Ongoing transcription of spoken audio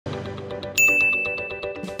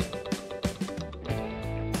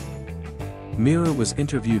Mirror was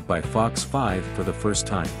interviewed by FOX5 for the first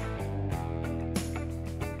time.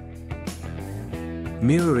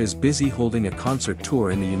 Mirror is busy holding a concert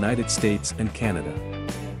tour in the United States and Canada.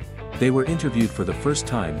 They were interviewed for the first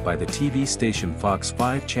time by the TV station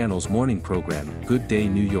FOX5 channel's morning program,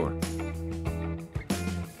 GoodDay New York.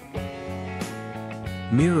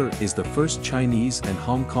 Mirror is the first Chinese and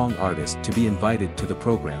Hong Kong artist to be invited to the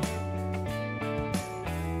program.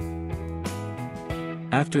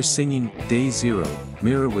 After singing Day Zero,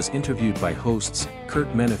 Mirror was interviewed by hosts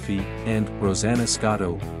Kurt Menefee and Rosanna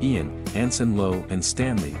Scotto. Ian, Anson Lo and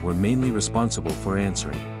Stanley were mainly responsible for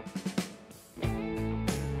answering.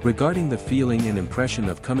 Regarding the feeling and impression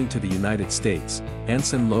of coming to the United States,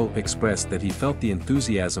 Anson Lo expressed that he felt the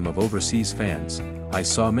enthusiasm of overseas fans. "I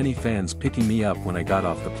saw many fans picking me up when I got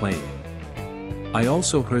off the plane. I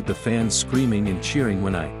also heard the fans screaming and cheering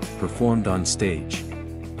when I performed on stage."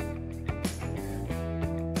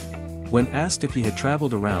 When asked if he had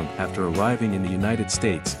traveled around after arriving in the United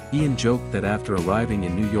States, Ian joked that after arriving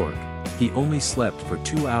in New York, he only slept for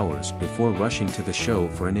 2 hours before rushing to the show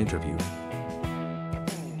for an interview.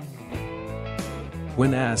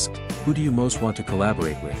 When asked, "Who do you most want to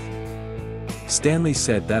collaborate with?" Stanley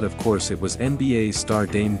said that of course it was NBA star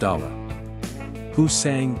Dame Dalla, who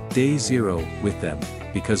sang Day Zero with them,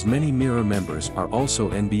 because many Mirror members are also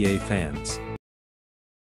NBA fans.